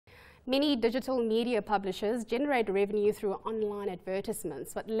Many digital media publishers generate revenue through online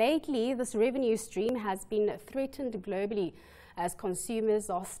advertisements, but lately this revenue stream has been threatened globally as consumers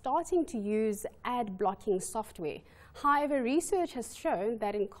are starting to use ad blocking software. However, research has shown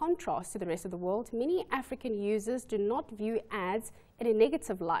that in contrast to the rest of the world, many African users do not view ads in a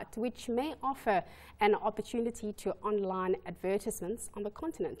negative light, which may offer an opportunity to online advertisements on the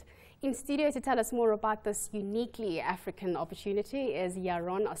continent. In studio to tell us more about this uniquely African opportunity is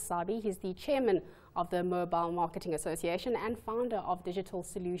Yaron Assabi. He's the chairman of the Mobile Marketing Association and founder of Digital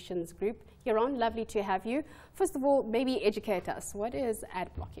Solutions Group. Yaron, lovely to have you. First of all, maybe educate us. What is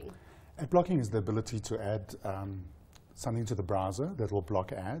ad blocking? Ad blocking is the ability to add something to the browser that will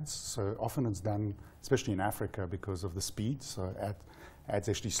block ads. So often it's done, especially in Africa, because of the speed. So ads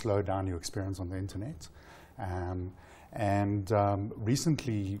actually slow down your experience on the internet.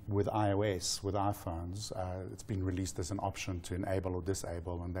 Recently with iOS, with iPhones, it's been released as an option to enable or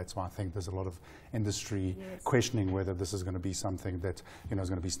disable, and that's why I think there's a lot of industry questioning whether this is going to be something that is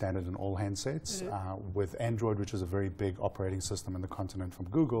going to be standard in all handsets. With Android, which is a very big operating system in the continent from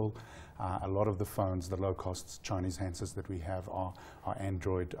Google, a lot of the phones, the low-cost Chinese handsets that we have are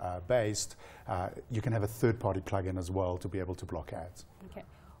Android based. You can have a third-party plugin as well to be able to block ads. Okay.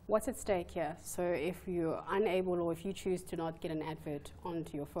 What's at stake here? So if you're unable or if you choose to not get an advert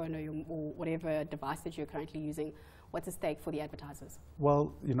onto your phone or whatever device that you're currently using, what's at stake for the advertisers?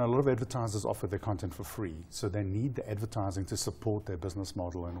 Well, a lot of advertisers offer their content for free, so they need the advertising to support their business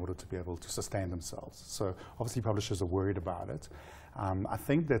model in order to be able to sustain themselves. So obviously publishers are worried about it. I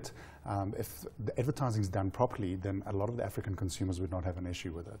think that if the advertising is done properly, then a lot of the African consumers would not have an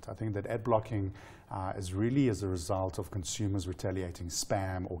issue with it. I think that ad blocking is really as a result of consumers retaliating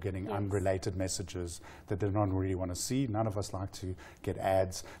spam or getting unrelated messages that they don't really want to see. None of us like to get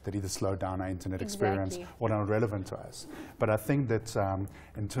ads that either slow down our internet experience or are relevant to us. But I think that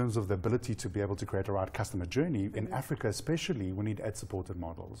in terms of the ability to be able to create a right customer journey, in Africa especially, we need ad-supported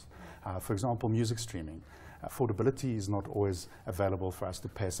models. For example, music streaming. Affordability is not always available for us to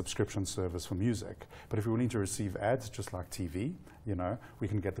pay a subscription service for music. But if we're willing to receive ads, just like TV, we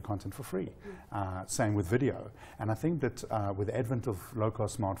can get the content for free. Same with video. And I think that with the advent of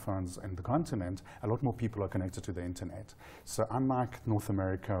low-cost smartphones in the continent, a lot more people are connected to the internet. So unlike North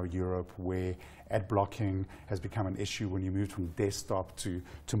America or Europe, where ad blocking has become an issue when you move from desktop to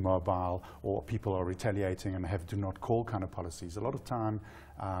mobile, or people are retaliating and have do not call kind of policies, a lot of time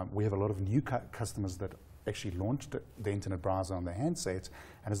we have a lot of new customers that actually launched the internet browser on their handset,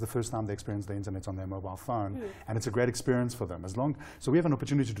 and it's the first time they experience the internet on their mobile phone, and it's a great experience for them. So we have an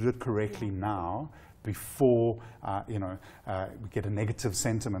opportunity to do it correctly now, before we get a negative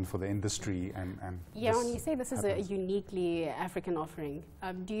sentiment for the industry. Yeah, when you say this is a uniquely African offering,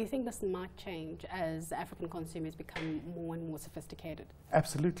 do you think this might change as African consumers become more and more sophisticated?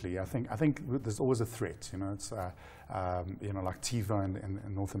 Absolutely. I think there's always a threat. It's like TiVo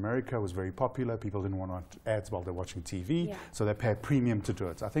in North America was very popular. People didn't want ads while they're watching TV, so they pay a premium to do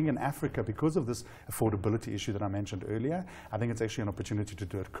it. I think in Africa, because of this affordability issue that I mentioned earlier, I think it's actually an opportunity to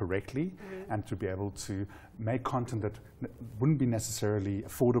do it correctly and to be able to make content that wouldn't be necessarily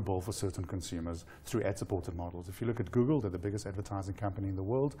affordable for certain consumers through ad-supported models. If you look at Google, they're the biggest advertising company in the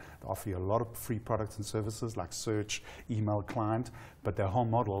world. They offer you a lot of free products and services like search, email, client, but their whole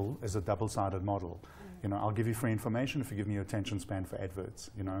model is a double-sided model. I'll give you free information if you give me your attention span for adverts,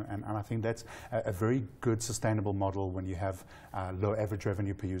 and I think that's a very good sustainable model when you have low average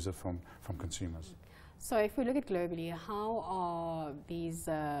revenue per user from consumers. So if we look at globally, how are these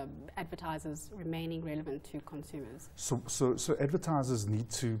advertisers remaining relevant to consumers? So advertisers need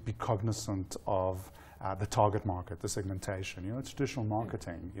to be cognizant of the target market, the segmentation. It's traditional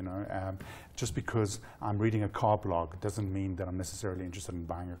marketing. Just because I'm reading a car blog doesn't mean that I'm necessarily interested in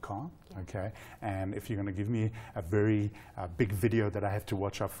buying a car. Okay, and if you're going to give me a very big video that I have to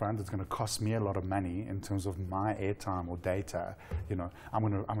watch up front, it's going to cost me a lot of money in terms of my airtime or data. I'm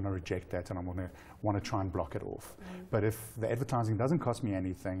going to reject that, and I'm going to want to try and block it off. But if the advertising doesn't cost me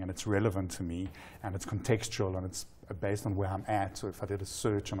anything and it's relevant to me and it's contextual and it's based on where I'm at, so if I did a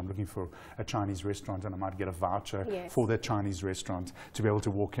search and I'm looking for a Chinese restaurant and I might get a voucher for that Chinese restaurant to be able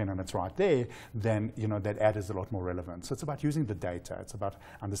to walk in and it's right there, then that ad is a lot more relevant. So it's about using the data, it's about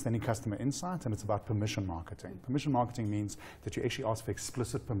understanding customer insight, and it's about permission marketing. Permission marketing means that you actually ask for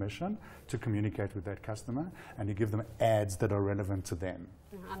explicit permission to communicate with that customer, and you give them ads that are relevant to them.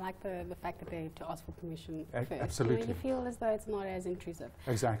 I like the fact that they have to ask for permission first. Absolutely. You feel as though it's not as intrusive.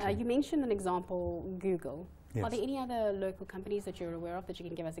 Exactly. You mentioned an example, Google. Yes. Are there any other local companies that you're aware of that you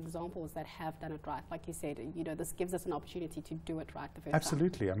can give us examples that have done it right? Like you said, you know, this gives us an opportunity to do it right the first time.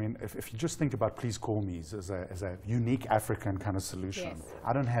 Absolutely. I mean, if you just think about Please Call Me's as a unique African kind of solution. Yes.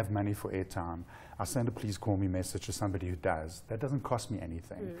 I don't have money for airtime. I send a Please Call Me message to somebody who does. That doesn't cost me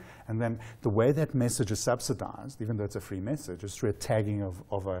anything. And then the way that message is subsidized, even though it's a free message, is through a tagging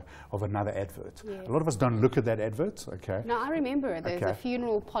of another advert. Yes. A lot of us don't look at that advert, okay? Now, I remember there's a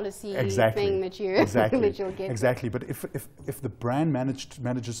funeral policy Exactly. thing that you that you'll get. Exactly. But if the brand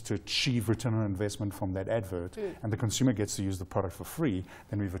manages to achieve return on investment from that advert and the consumer gets to use the product for free,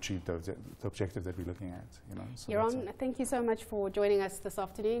 then we've achieved the objective that we're looking at. You know, so Yaron, thank you so much for joining us this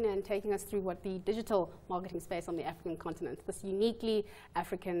afternoon and taking us through what the digital marketing space on the African continent, this uniquely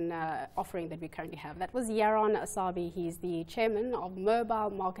African offering that we currently have. That was Yaron Assabi. He's the chairman of Mobile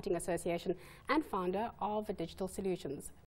Marketing Association and founder of Digital Solutions.